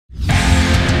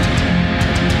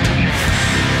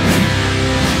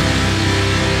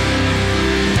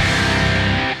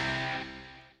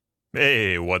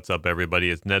Hey, what's up, everybody?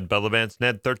 It's Ned Bellavance,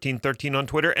 Ned1313 on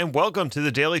Twitter, and welcome to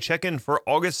the Daily Check-In for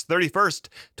August 31st,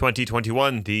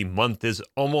 2021. The month is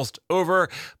almost over,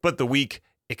 but the week,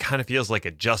 it kind of feels like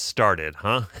it just started,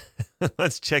 huh?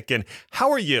 Let's check in.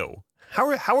 How are you?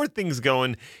 How are things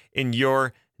going in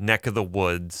your neck of the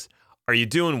woods? Are you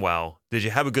doing well? Did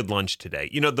you have a good lunch today?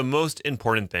 You know, the most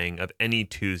important thing of any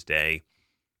Tuesday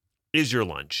is your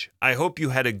lunch. I hope you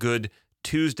had a good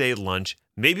Tuesday lunch.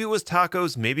 Maybe it was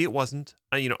tacos, maybe it wasn't.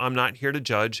 I'm not here to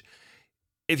judge.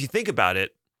 If you think about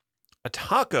it, a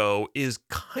taco is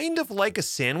kind of like a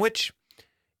sandwich.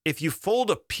 If you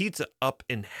fold a pizza up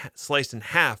and slice in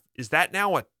half, is that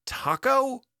now a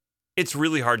taco? It's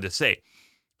really hard to say.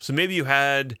 So maybe you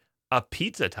had a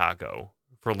pizza taco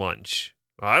for lunch.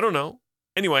 I don't know.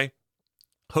 Anyway,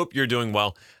 hope you're doing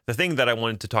well. The thing that I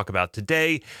wanted to talk about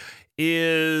today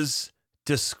is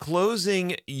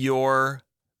disclosing your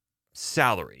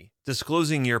salary,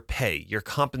 disclosing your pay, your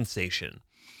compensation.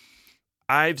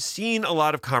 I've seen a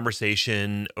lot of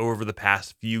conversation over the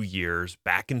past few years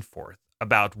back and forth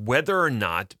about whether or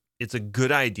not it's a good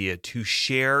idea to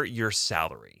share your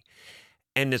salary.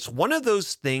 And it's one of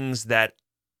those things that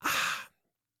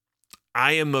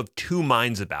I am of two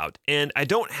minds about, and I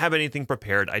don't have anything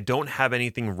prepared. I don't have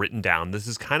anything written down. This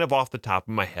is kind of off the top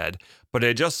of my head, but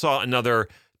I just saw another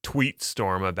tweet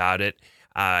storm about it.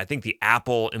 I think the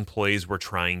Apple employees were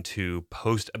trying to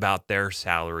post about their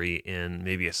salary in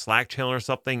maybe a Slack channel or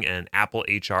something, and Apple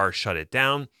HR shut it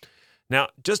down. Now,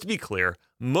 just to be clear,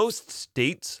 most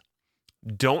states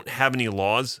don't have any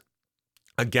laws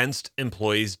against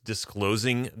employees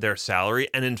disclosing their salary,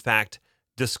 and in fact,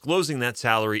 disclosing that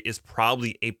salary is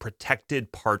probably a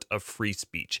protected part of free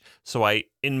speech. So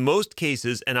in most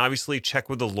cases, and obviously check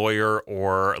with a lawyer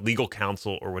or legal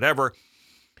counsel or whatever,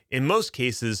 in most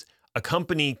cases, a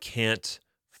company can't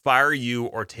fire you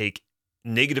or take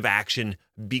negative action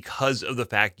because of the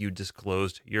fact you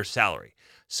disclosed your salary.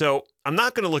 So I'm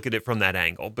not going to look at it from that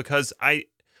angle because I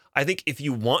think if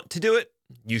you want to do it,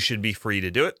 you should be free to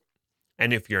do it.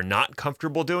 And if you're not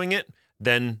comfortable doing it,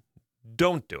 then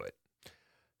don't do it.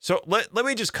 So let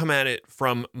me just come at it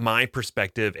from my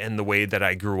perspective and the way that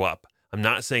I grew up. I'm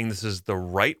not saying this is the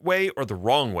right way or the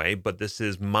wrong way, but this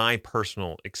is my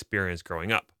personal experience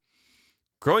growing up.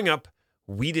 Growing up,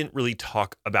 we didn't really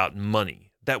talk about money.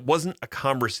 That wasn't a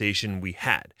conversation we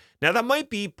had. Now, that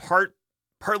might be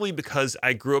partly because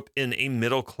I grew up in a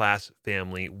middle-class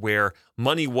family where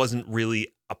money wasn't really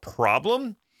a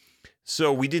problem.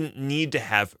 So we didn't need to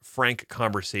have frank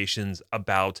conversations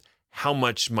about how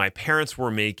much my parents were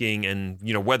making and,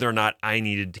 whether or not I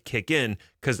needed to kick in,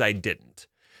 because I didn't.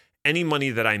 Any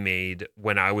money that I made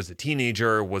when I was a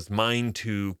teenager was mine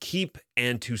to keep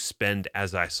and to spend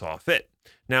as I saw fit.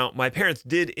 Now, my parents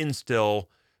did instill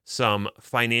some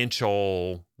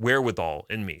financial wherewithal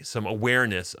in me, some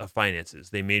awareness of finances.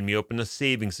 They made me open a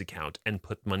savings account and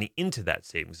put money into that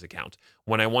savings account.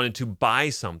 When I wanted to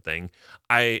buy something,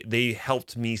 they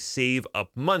helped me save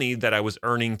up money that I was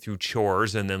earning through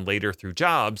chores and then later through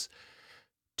jobs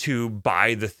to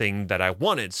buy the thing that I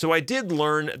wanted. So I did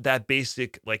learn that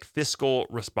basic fiscal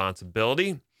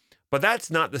responsibility, but that's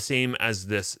not the same as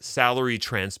this salary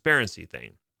transparency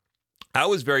thing. I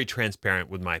was very transparent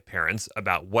with my parents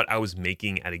about what I was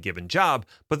making at a given job,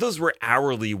 but those were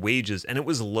hourly wages and it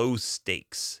was low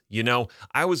stakes.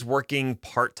 I was working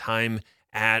part-time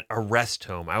at a rest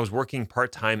home. I was working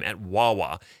part-time at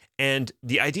Wawa. And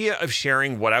the idea of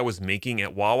sharing what I was making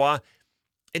at Wawa,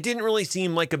 it didn't really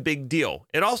seem like a big deal.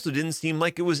 It also didn't seem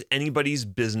like it was anybody's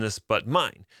business but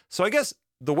mine. So I guess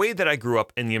the way that I grew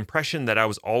up and the impression that I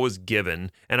was always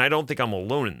given, and I don't think I'm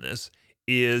alone in this,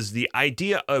 is the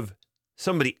idea of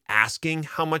somebody asking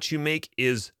how much you make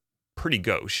is pretty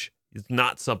gauche. It's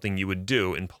not something you would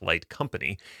do in polite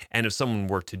company. And if someone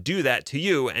were to do that to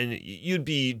you, and you'd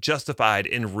be justified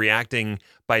in reacting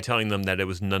by telling them that it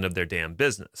was none of their damn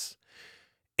business.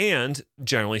 And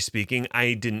generally speaking,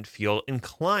 I didn't feel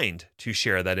inclined to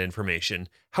share that information.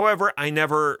 However, I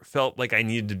never felt like I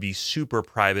needed to be super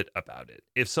private about it.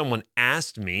 If someone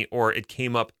asked me or it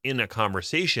came up in a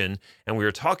conversation and we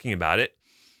were talking about it,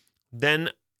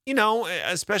 then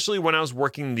especially when I was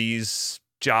working these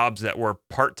jobs that were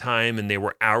part-time and they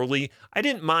were hourly, I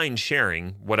didn't mind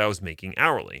sharing what I was making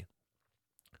hourly.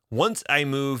 Once I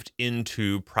moved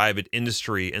into private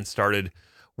industry and started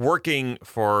working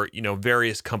for,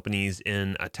 various companies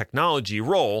in a technology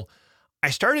role, I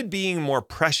started being more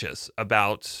precious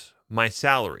about my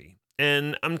salary.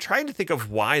 And I'm trying to think of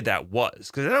why that was,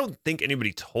 because I don't think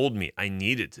anybody told me I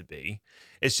needed to be.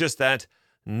 It's just that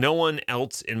no one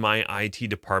else in my IT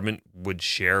department would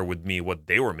share with me what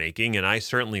they were making, and I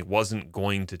certainly wasn't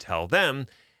going to tell them.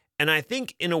 And I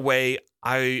think in a way,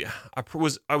 I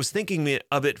was thinking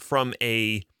of it from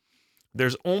a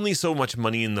there's only so much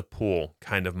money in the pool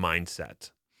kind of mindset.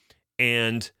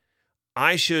 And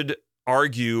I should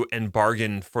argue and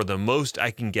bargain for the most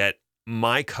I can get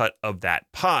my cut of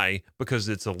that pie because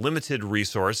it's a limited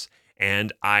resource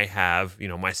and I have,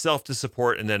 myself to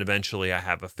support and then eventually I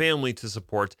have a family to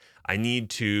support. I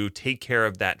need to take care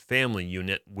of that family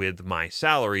unit with my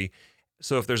salary.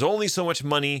 So if there's only so much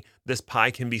money this pie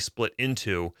can be split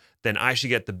into, then I should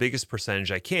get the biggest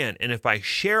percentage I can. And if I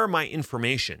share my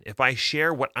information, if I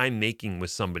share what I'm making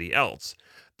with somebody else,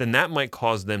 then that might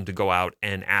cause them to go out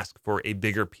and ask for a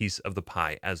bigger piece of the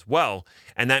pie as well.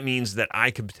 And that means that I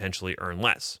could potentially earn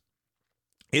less.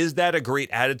 Is that a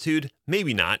great attitude?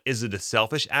 Maybe not. Is it a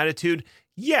selfish attitude?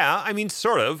 Yeah, I mean,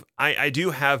 sort of. I do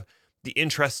have the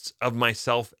interests of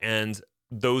myself and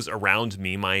those around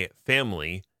me, my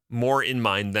family, more in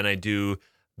mind than I do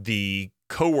the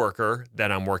coworker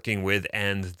that I'm working with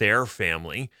and their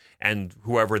family and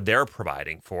whoever they're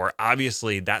providing for.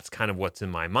 Obviously, that's kind of what's in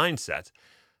my mindset.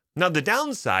 Now, the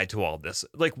downside to all this,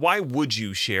 like, why would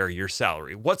you share your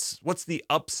salary? What's the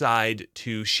upside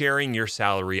to sharing your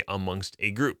salary amongst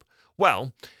a group?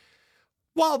 Well,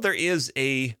 while there is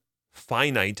a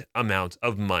finite amount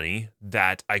of money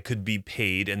that I could be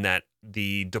paid and that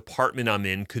the department I'm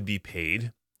in could be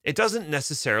paid, it doesn't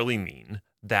necessarily mean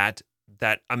that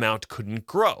that amount couldn't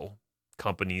grow.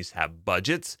 Companies have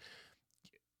budgets.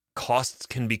 Costs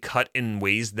can be cut in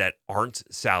ways that aren't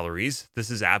salaries.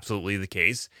 This is absolutely the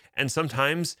case. And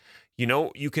sometimes,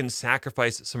 you can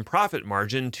sacrifice some profit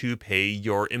margin to pay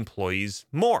your employees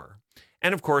more.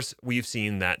 And of course, we've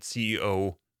seen that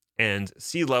CEO and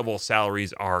C-level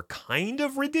salaries are kind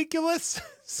of ridiculous.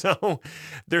 So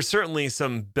there's certainly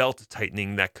some belt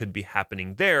tightening that could be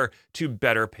happening there to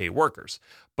better pay workers.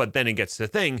 But then it gets to the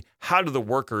thing, how do the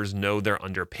workers know they're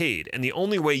underpaid? And the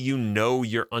only way you know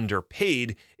you're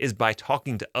underpaid is by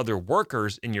talking to other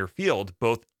workers in your field,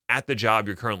 both at the job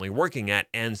you're currently working at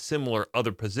and similar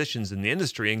other positions in the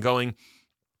industry, and going,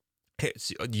 hey,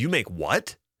 so you make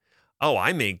what? Oh,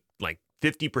 I make like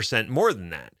 50% more than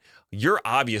that. You're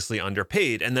obviously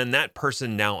underpaid. And then that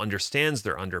person now understands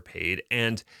they're underpaid.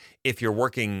 And if you're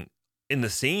working in the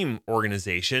same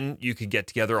organization, you could get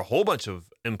together a whole bunch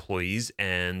of employees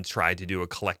and try to do a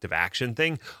collective action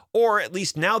thing. Or at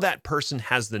least now that person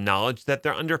has the knowledge that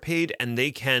they're underpaid and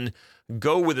they can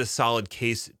go with a solid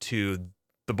case to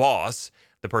the boss,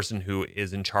 the person who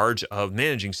is in charge of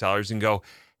managing salaries, and go,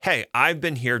 hey, I've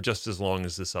been here just as long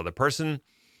as this other person.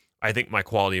 I think my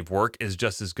quality of work is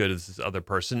just as good as this other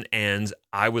person, and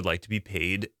I would like to be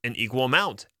paid an equal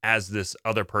amount as this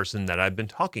other person that I've been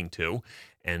talking to.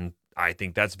 And I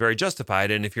think that's very justified.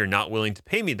 And if you're not willing to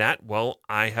pay me that, well,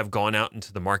 I have gone out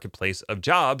into the marketplace of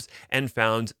jobs and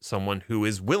found someone who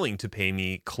is willing to pay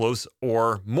me close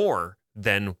or more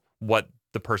than what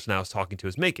the person I was talking to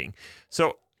is making.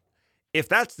 So if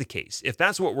that's the case, if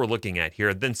that's what we're looking at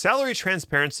here, then salary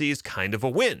transparency is kind of a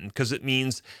win because it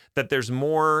means that there's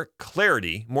more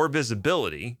clarity, more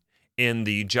visibility in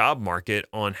the job market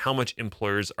on how much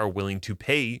employers are willing to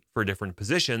pay for different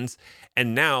positions.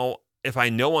 And now, if I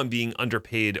know I'm being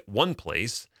underpaid one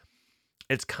place,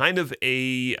 it's kind of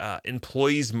a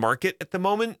employees market at the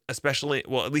moment, especially,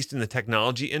 well, at least in the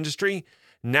technology industry.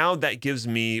 Now that gives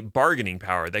me bargaining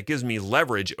power. That gives me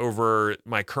leverage over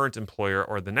my current employer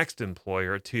or the next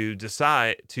employer to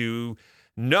decide to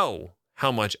know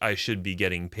how much I should be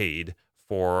getting paid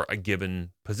for a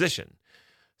given position.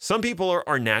 Some people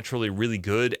are naturally really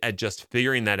good at just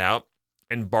figuring that out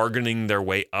and bargaining their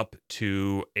way up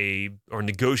to or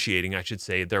negotiating, I should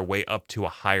say, their way up to a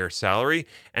higher salary.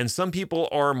 And some people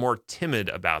are more timid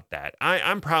about that.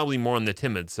 I'm probably more on the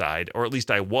timid side, or at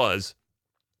least I was.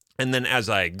 And then as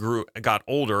I got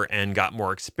older and got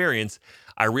more experience,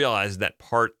 I realized that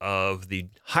part of the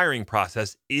hiring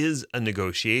process is a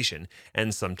negotiation.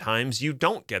 And sometimes you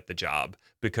don't get the job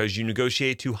because you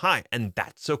negotiate too high, and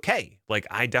that's okay. Like,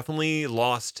 I definitely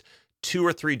lost 2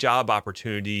 or 3 job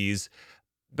opportunities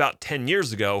about 10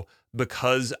 years ago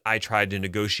because I tried to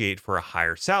negotiate for a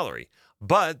higher salary.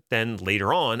 But then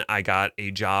later on, I got a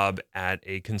job at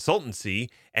a consultancy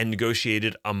and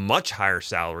negotiated a much higher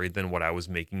salary than what I was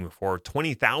making before,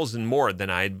 20,000 more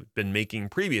than I'd been making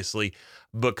previously,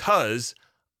 because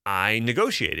I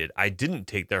negotiated. I didn't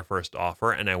take their first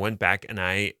offer, and I went back and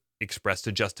I expressed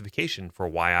a justification for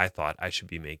why I thought I should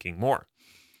be making more.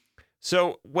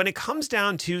 So when it comes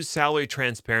down to salary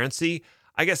transparency,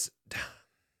 I guess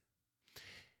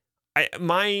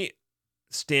my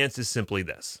stance is simply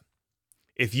this.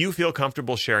 If you feel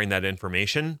comfortable sharing that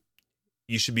information,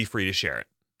 you should be free to share it.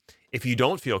 If you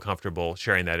don't feel comfortable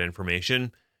sharing that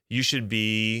information, you should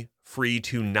be free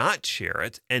to not share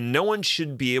it, and no one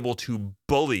should be able to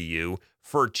bully you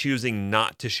for choosing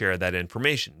not to share that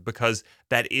information, because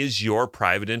that is your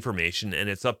private information and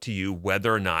it's up to you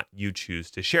whether or not you choose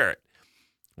to share it.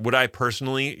 Would I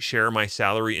personally share my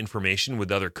salary information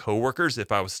with other coworkers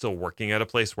if I was still working at a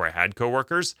place where I had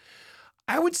coworkers?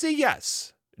 I would say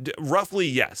yes. Roughly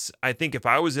yes. I think if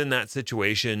I was in that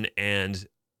situation and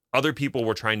other people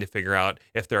were trying to figure out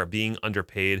if they're being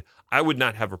underpaid, I would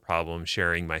not have a problem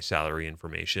sharing my salary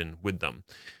information with them.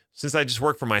 Since I just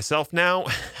work for myself now,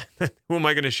 who am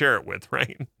I going to share it with,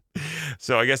 right?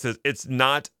 So I guess it's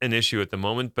not an issue at the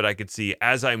moment, but I could see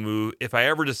as I move, if I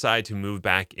ever decide to move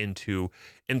back into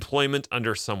employment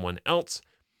under someone else,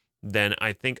 then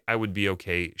I think I would be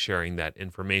okay sharing that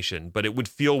information, but it would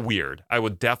feel weird. I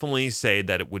would definitely say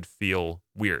that it would feel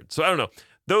weird. So I don't know.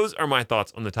 Those are my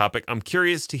thoughts on the topic. I'm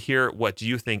curious to hear what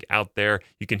you think out there.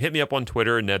 You can hit me up on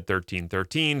Twitter,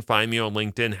 Ned1313, find me on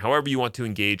LinkedIn, however you want to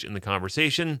engage in the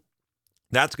conversation.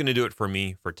 That's going to do it for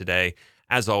me for today.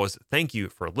 As always, thank you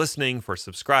for listening, for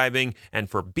subscribing, and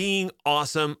for being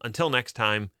awesome. Until next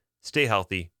time, stay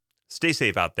healthy, stay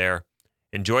safe out there,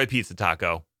 enjoy a pizza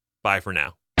taco. Bye for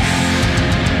now.